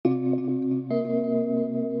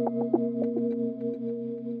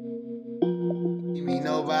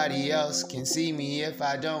Nobody else can see me if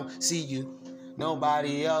I don't see you.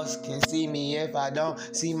 Nobody else can see me if I don't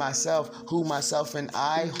see myself. Who, myself, and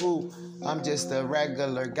I, who? I'm just a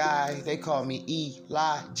regular guy. They call me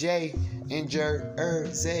Eli J. in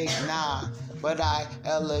Jersey, nah. But I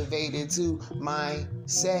elevated to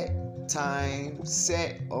mindset, time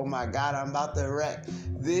set. Oh my God, I'm about to wreck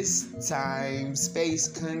this time space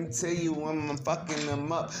continuum. I'm fucking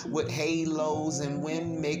them up with halos and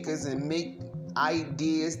wind makers and make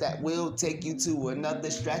ideas that will take you to another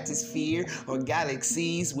stratosphere or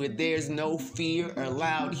galaxies where there's no fear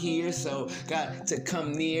allowed here. So got to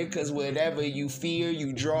come near, cause whatever you fear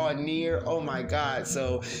you draw near. Oh my God,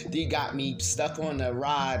 so you got me stuck on a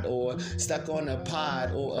rod or stuck on a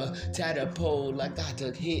pod or a tadpole. I got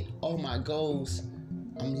to hit all my goals.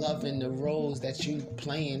 I'm loving the roles that you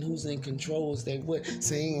playing. Who's in controls? They would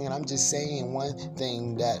saying, and I'm just saying one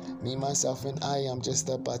thing, that me, myself, and I am just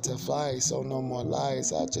a butterfly. So no more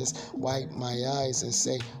lies. I just wipe my eyes and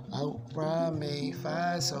say, oh, ra mi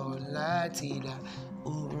fa sol la ti la.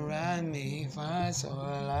 Ooh, ra mi fa sol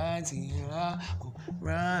la ti la. Ooh,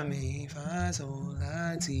 ra mi fa sol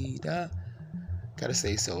la ti la. Gotta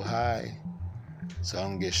stay so high so I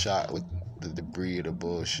don't get shot with the debris of the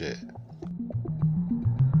bullshit.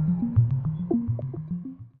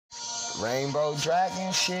 Rainbow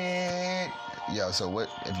dragon shit. Yo, so what,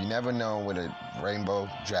 if you never know what a rainbow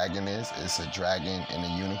dragon is, it's a dragon and a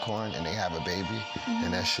unicorn and they have a baby.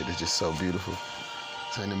 And that shit is just so beautiful.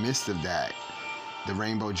 So in the midst of that, the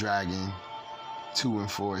rainbow dragon, 2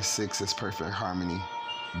 and 4 is 6 is perfect harmony.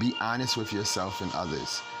 Be honest with yourself and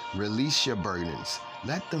others. Release your burdens.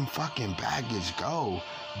 Let them fucking baggage go.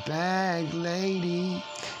 Bag lady,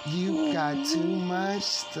 you got too much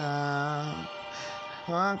stuff.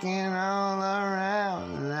 Walking all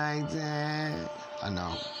around like that. I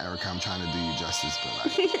know, Erica, I'm trying to do you justice, but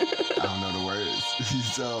like, I don't know the words.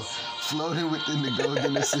 So, floating within the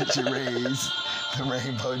golden ascension rays, the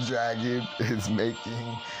rainbow dragon is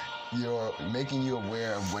making you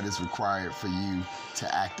aware of what is required for you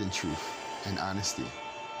to act in truth and honesty.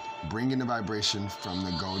 Bringing the vibration from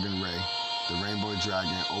the golden ray, the rainbow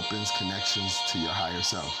dragon opens connections to your higher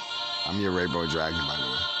self. I'm your rainbow dragon, by the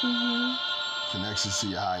way. Connections to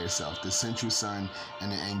your higher self, the central sun and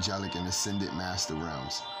the angelic and ascended master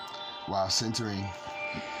realms, while centering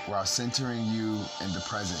you in the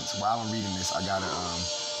presence. While I'm reading this, I got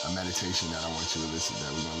a meditation that I want you to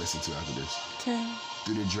that we're gonna listen to after this. Okay.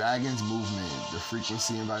 Through the dragon's movement, the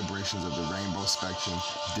frequency and vibrations of the rainbow spectrum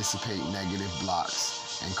dissipate negative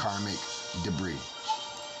blocks and karmic debris.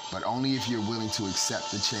 But only if you're willing to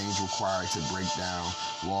accept the change required to break down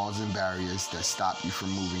walls and barriers that stop you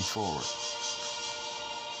from moving forward.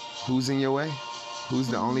 Who's in your way? Who's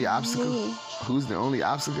the only obstacle? Me. Who's the only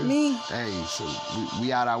obstacle? Me. Hey, so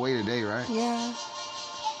we out our way today, right? Yeah.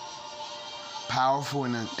 Powerful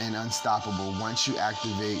and unstoppable. Once you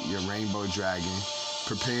activate your rainbow dragon,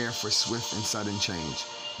 prepare for swift and sudden change,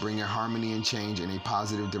 bringing harmony and change in a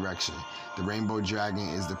positive direction. The rainbow dragon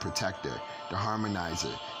is the protector, the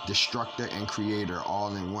harmonizer, destructor, and creator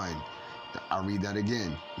all in one. I'll read that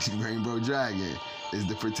again. Rainbow dragon is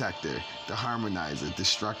the protector, the harmonizer,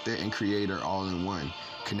 destructor, and creator all in one.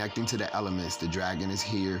 Connecting to the elements, the dragon is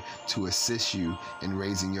here to assist you in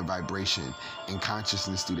raising your vibration and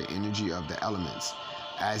consciousness through the energy of the elements.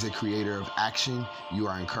 As a creator of action, you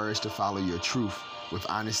are encouraged to follow your truth with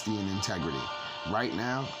honesty and integrity. Right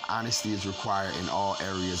now, honesty is required in all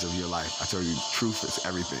areas of your life. I told you, truth is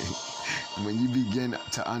everything. When you begin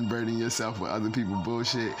to unburden yourself with other people's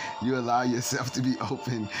bullshit, you allow yourself to be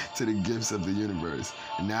open to the gifts of the universe.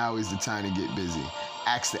 Now is the time to get busy.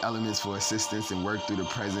 Ask the elements for assistance and work through the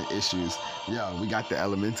present issues. Yo, we got the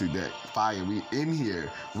elemental deck. Fire, we in here.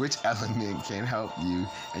 Which element can help you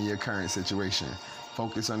in your current situation?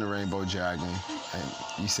 Focus on the rainbow dragon, and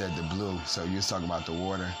you said the blue, so you was talking about the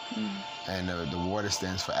water. And the water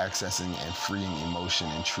stands for accessing and freeing emotion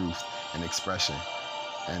and truth and expression.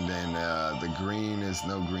 And then the green is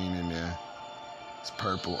no green in there. It's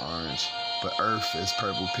purple, orange. But earth is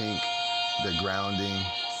purple, pink. The grounding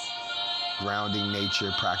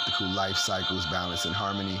nature, practical life cycles, balance and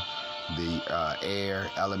harmony. The air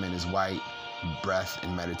element is white, breath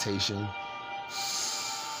and meditation.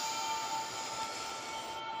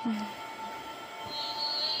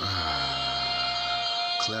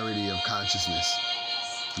 Clarity of consciousness.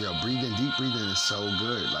 Yo, deep breathing is so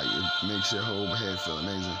good. Like, it makes your whole head feel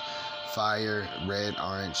amazing. Fire, red,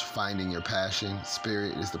 orange, finding your passion.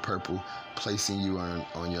 Spirit is the purple, placing you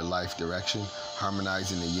on your life direction.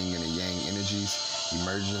 Harmonizing the yin and the yang energies.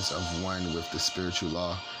 Emergence of one with the spiritual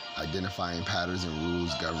law. Identifying patterns and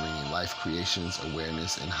rules governing life creations,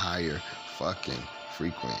 awareness, and higher fucking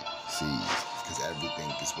frequencies, because everything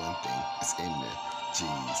is one thing, it's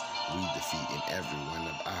energies. We defeating every one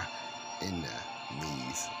of our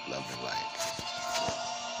enemies. Love and light.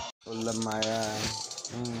 Full of my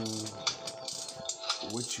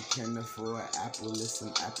what you can afford, apple with some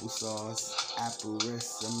applesauce, apple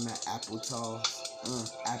wrist, some apple toss,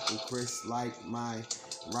 apple crisp like my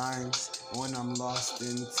rhymes. When I'm lost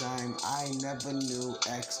in time, I never knew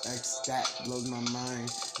XX, that blows my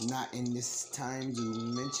mind. Not in this time to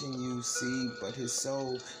mention you see, but his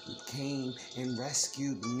soul came and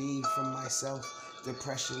rescued me from myself,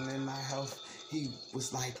 depression and my health. He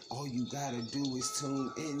was like, all you gotta do is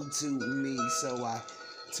tune into me. So I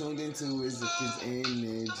tuned into his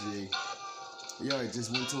energy. Yo, it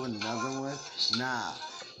just went to another one? Nah,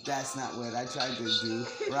 that's not what I tried to do.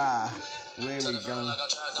 Rah, where we going?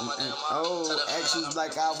 Oh, X was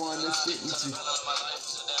like, I wanna sit with you.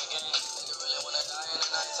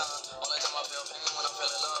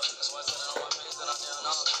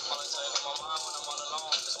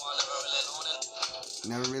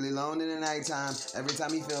 Never really alone in the nighttime. Every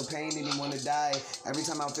time he feel pain and he wanna die. Every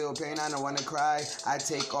time I feel pain, I don't wanna cry. I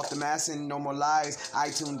take off the mask and no more lies. I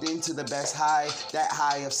tuned into the best high. That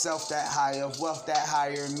high of self, that high of wealth, that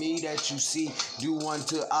higher me that you see. Do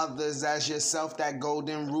unto others as yourself. That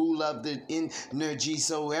golden rule of the energy.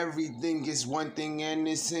 So everything is one thing and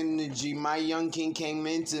it's energy. My young king came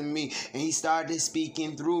into me and he started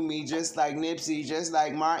speaking through me. Just like Nipsey, just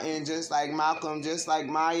like Martin, just like Malcolm, just like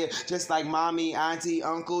Maya, just like mommy, auntie,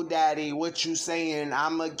 uncle, daddy. What you saying?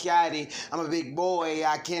 I'm a caddy. I'm a big boy.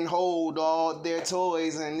 I can hold all their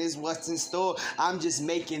toys and this what's in store. I'm just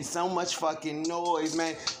making so much fucking noise,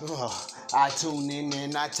 man. I tune in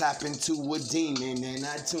and I tap into a demon, and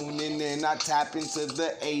I tune in and I tap into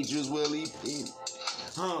the angels. Will he be?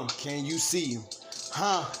 Can you see him?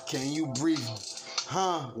 Can you breathe him?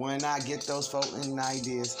 When I get those floating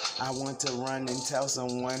ideas, I want to run and tell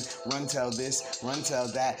someone, run tell this, run tell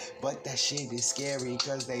that, but that shit is scary,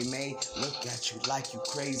 cause they may look at you like you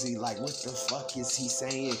crazy, like what the fuck is he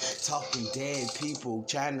saying, talking dead people,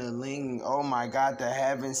 channeling, oh my god, the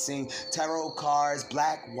heavens sing, tarot cards,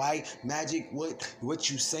 black, white, magic, what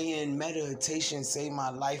you saying, meditation saved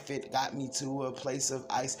my life, it got me to a place of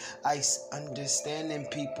ice, understanding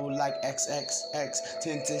people like XXX,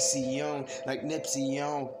 Tentacion, like Nipsey,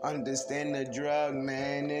 understand the drug,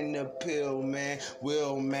 man, and the pill, man,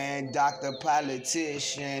 will, man, doctor,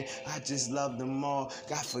 politician, I just love them all,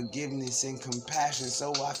 got forgiveness and compassion,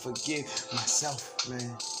 so I forgive myself,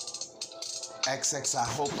 man. XX, I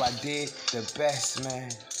hope I did the best,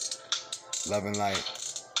 man. Love and light.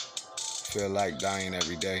 Feel like dying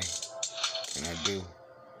every day, and I do.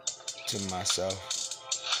 To myself,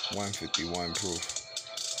 151 proof.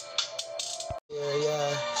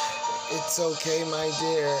 Yeah. It's okay, my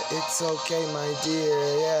dear. It's okay, my dear.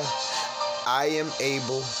 Yeah. I am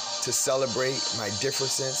able to celebrate my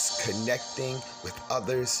differences, connecting with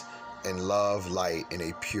others, and love light in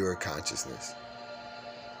a pure consciousness.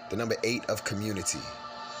 The number 8 of community.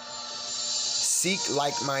 Seek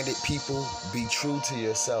like-minded people. Be true to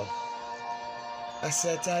yourself. I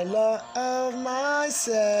said I love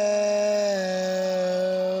myself.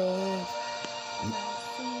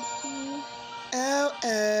 LL.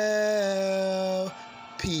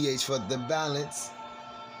 PH for the balance.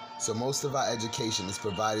 So most of our education is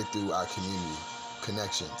provided through our community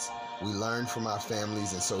connections. We learn from our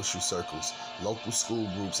families and social circles, local school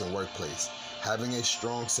groups and workplace. Having a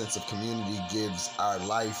strong sense of community gives our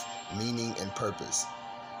life meaning and purpose.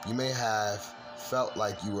 You may have felt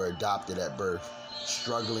like you were adopted at birth,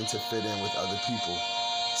 struggling to fit in with other people,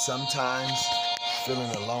 sometimes feeling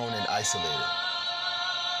alone and isolated.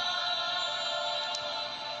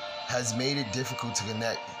 Has made it difficult to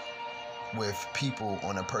connect with people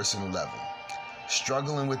on a personal level.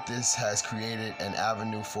 Struggling with this has created an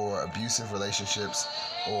avenue for abusive relationships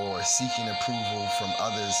or seeking approval from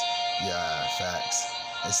others. Yeah, facts.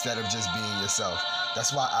 Instead of just being yourself.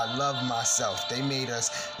 That's why I love myself. They made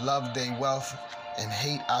us love their wealth and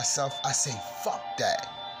hate ourselves. I say, fuck that.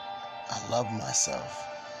 I love myself.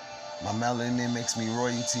 My melanin makes me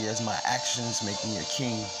royalty as my actions make me a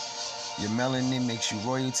king. Your melanin makes you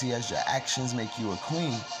royalty as your actions make you a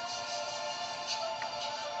queen.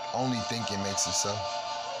 Only thinking makes it so.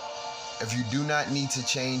 If you do not need to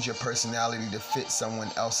change your personality to fit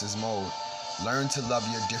someone else's mold, learn to love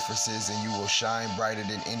your differences and you will shine brighter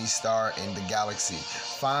than any star in the galaxy.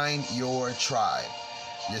 Find your tribe.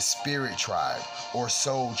 Your spirit tribe or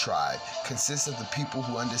soul tribe consists of the people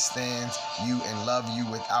who understand you and love you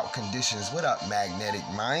without conditions. What up, Magnetic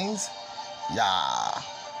Minds? Yeah.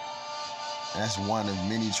 And that's one of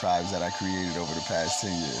many tribes that I created over the past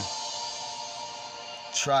 10 years.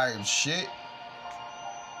 tribe shit.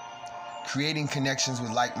 Creating connections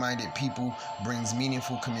with like-minded people brings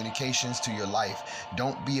meaningful communications to your life.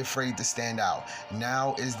 Don't be afraid to stand out.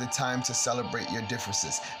 Now is the time to celebrate your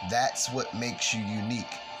differences. That's what makes you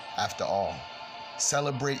unique, after all.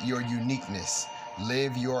 Celebrate your uniqueness.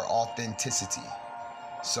 Live your authenticity.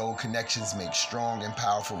 Soul connections make strong and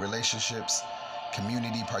powerful relationships.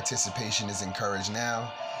 Community participation is encouraged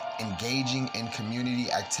now. Engaging in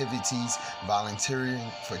community activities, volunteering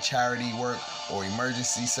for charity work, or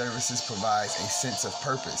emergency services provides a sense of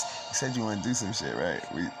purpose. You said you want to do some shit, right?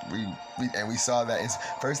 We saw that. It's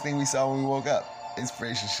first thing we saw when we woke up.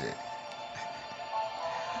 Inspiration shit.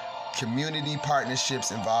 Community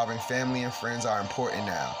partnerships involving family and friends are important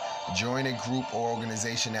now. Join a group or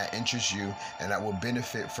organization that interests you and that will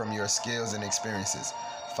benefit from your skills and experiences.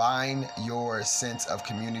 Find your sense of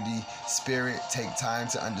community spirit. Take time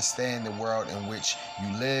to understand the world in which you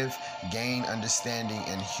live. Gain understanding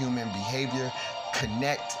in human behavior.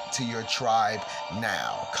 Connect to your tribe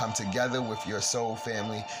now. Come together with your soul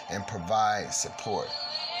family and provide support.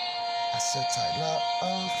 I said, tight love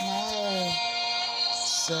of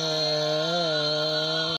myself.